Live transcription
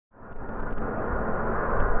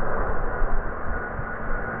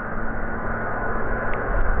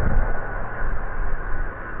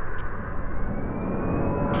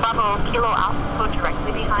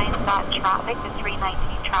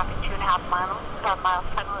Miles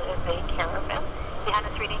Tunnel is a caravan. Behind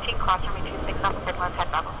us reaching cross runway 26 on the Midlands head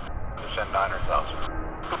level. Descend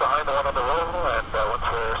 900,000. Behind the one on the roll, and once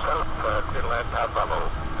we're south, clear to land path level,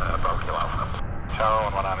 Bravo Kilo Alpha. Tower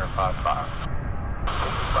 105.5.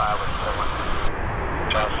 65 with 412.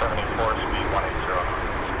 Channel 74, speed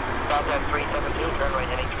 180. Contact 372, turn right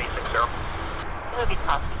heading 360. We'll be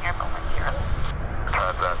crossing here, but 10.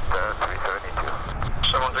 Contact 372.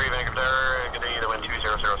 73 Vancouver Tower, good day, the wind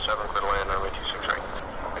 2007, clear to land, runway 26 right.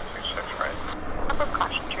 26 right. Number of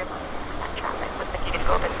caution turbulence and traffic with the Q to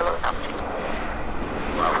go a bit below altitude.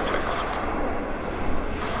 Bravo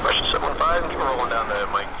 6. Question 75, keep rolling down to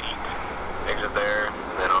Mike 8. Exit there,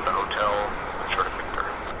 and then on the hotel, short of Victor.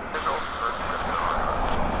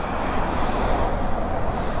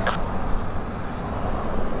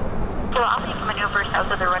 So I'll make a maneuver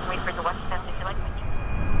south of the runway for the WestJet if you like me to.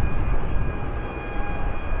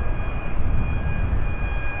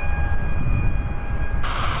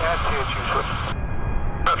 Yeah, THU switch.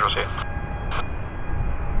 Roger, see it.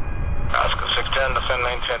 Oscar 610, descend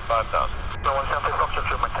 910, 5,000. No one sound, please officer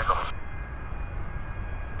through Mike Tango.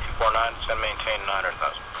 249, descend maintain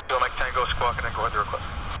 900,000. Still Mike Tango, squawk, and then go ahead to request.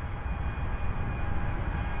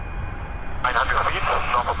 900 feet,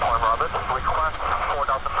 normal point Robert. Request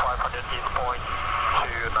 4,500 east point to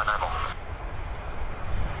Nanaimo.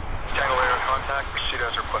 Tango air contact, proceed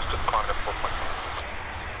as requested, climb to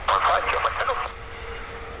 4.1. 15, Joe Mike Tango.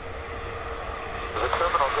 The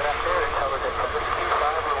terminal, get out there and tell us that 725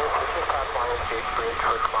 level 55 miles gate bridge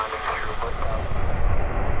for climbing through Woodtown.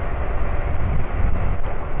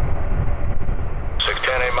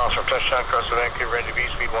 610, 8 miles from touchdown, cross the Vancouver NGV,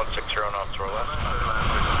 speed 160 knots to our left.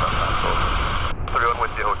 31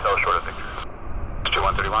 with the hotel, short of Victor.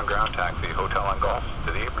 2131, ground taxi, hotel on Golf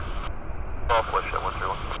to the apron. Golf, WestJet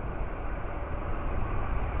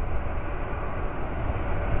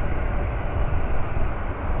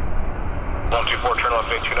 131. 124, turn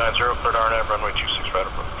left 8290, cleared RNAV, runway 26 right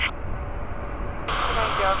approach.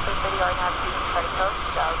 290, clear for the RNAV 26 right approach,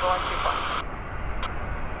 going 24.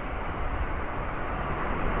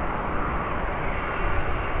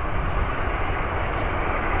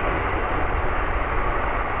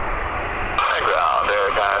 Ground,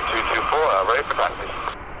 Airlines 224, ready for taxi.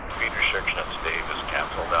 Speed restriction at Stave is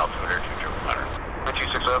canceled, altimeter 2900.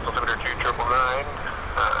 26 altimeter 2900.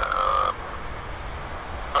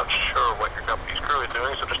 Not sure what your company's crew is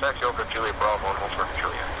doing, so just taxi over to Juliet Bravo and hold short of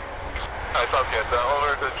Juliet. I thought you had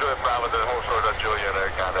over to Juliet Bravo, then hold short of Juliet,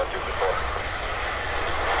 Contact 224.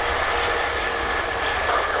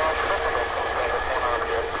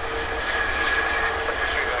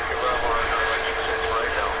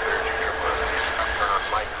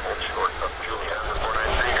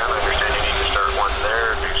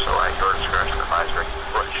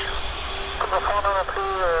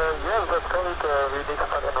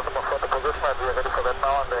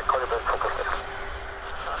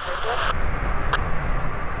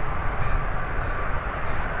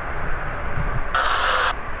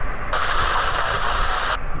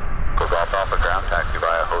 Off a ground taxi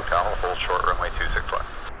via hotel, hold short runway 26 left.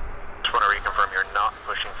 Just want to reconfirm you're not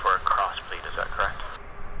pushing for a cross bleed, is that correct?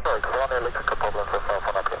 Sorry, come on, electrical problem for cell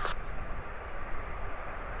phone update.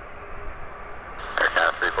 Air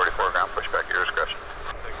Canada 344, ground pushback at your discretion.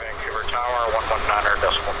 Vancouver Tower,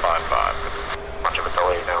 119.5. Much of a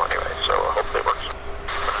delay now anyway, so hopefully it works.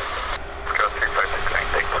 Go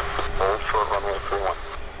 35698. Hold short runway 31.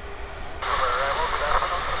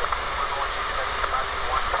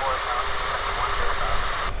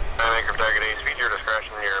 Vancouver target 8 speed, your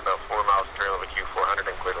discretion, you're about 4 miles trail of a Q400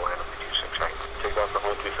 and clear to land of the 26 right. Take off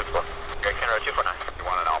runway 26 left. Air Canada 249. You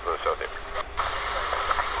want an Alpha South Apron.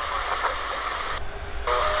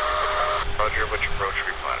 Roger, which approach are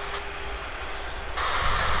we planning?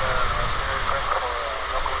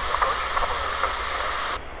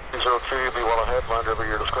 202, you'll be well ahead, land over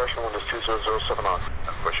your discretion, wind is 2007 on.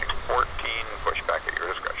 I'm pushing 14, pushback at your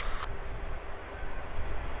discretion.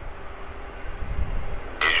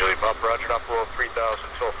 Usually bump, roger, not below 3,000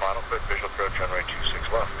 till final, quick visual approach runway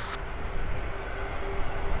 26 left.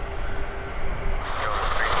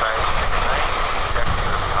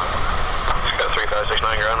 3569,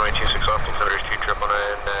 ground, runway 26 left, altimeter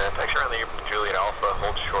 2999, taxi around the apron to Juliet Alpha,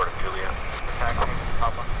 hold short of Juliet. Taxi,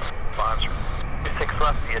 Alpha. Sponsor. 6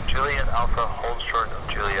 left via Juliet Alpha, hold short of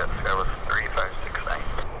Juliet, that was 3569.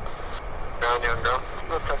 Ground, young ground.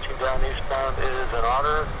 Touching down eastbound is an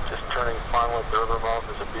Otter, just turning final at the river mouth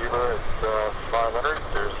is a Beaver at 500.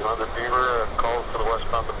 There's another Beaver, calls for the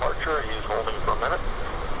westbound departure, he's holding for a minute.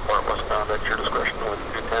 Port westbound at your discretion with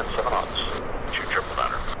 210 7 knots. 2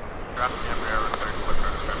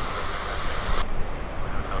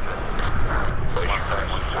 999.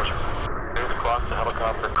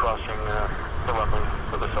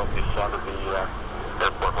 onto the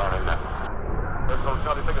airport landing there. So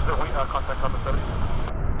Charlie, take us to contact number 70.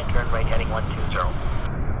 Turn right heading 120.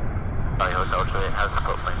 Charlie Hotel Juliet has the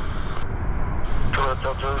code plane. Juliet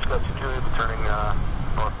Hotel Juliet's got security returning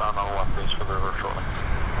northbound on left base for the river shortly.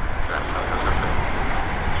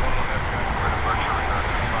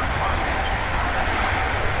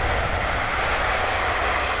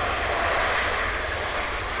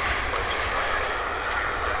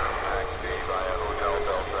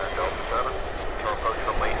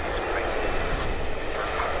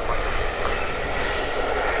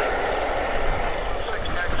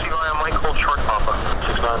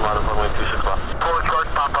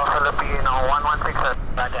 Philippine 1167.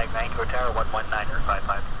 Contact Vancouver Tower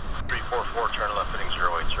 119.55. 344, turn left heading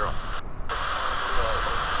 080.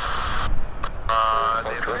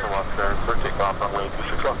 Turn left there for takeoff runway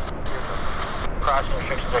 261. Crossing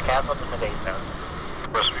restrictions are canceled in the day zone.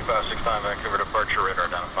 Recipe 569, Vancouver departure, radar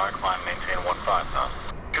identified, climb, maintain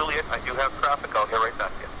 15,000. Juliet, I do have traffic, I'll get right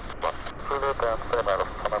back to you. Juliet, stand by,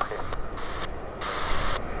 come up here.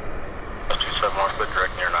 271, good,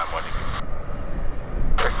 direct near 91.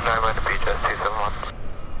 Direct 91 to beach, 271.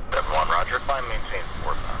 71, roger, climb, maintain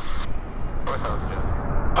 4,000. 4,000, yeah.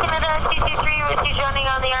 Canada 223, with you joining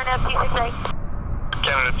on the RNF 268.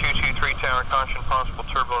 Canada 223, tower, caution, possible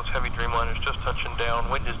turbulence, heavy Dreamliners just touching down,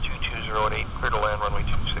 wind is 2208, clear to land, runway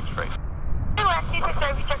 26 right. West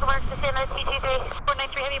 263, check marks to Canada 223,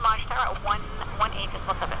 493 heavy, launch tower at 118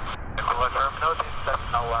 decimal 7. Equivalent terminal, descent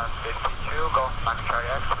 152, go back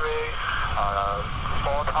Charlie X-ray,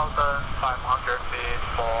 4,500 feet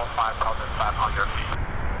for 5,500 feet.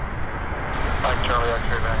 Mike Charlie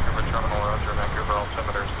X-ray, Vancouver Terminal, Roger, Vancouver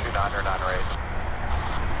altimeter is 299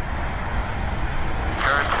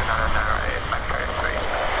 Turn 299 Mike Charlie X-ray.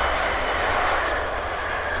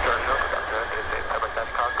 Turn Hills, Dr. This sabotage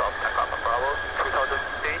car, golf, takeoff on Bravo, 3,000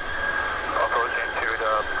 feet, approaching to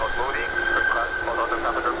the code loading, request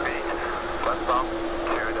 4,500 feet, westbound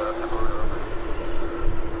to the February River.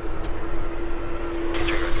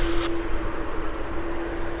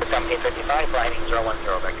 1755, flying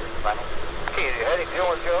 010, vector final. Easy, heading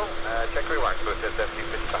 010, check remarks with this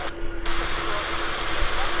 1755.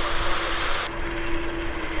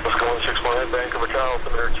 Let's go 161, Vancouver Tower,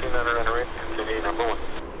 altimeter 299 continue number 1.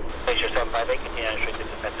 Glacier 758, continue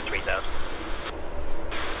unrestricted descent to 3,000.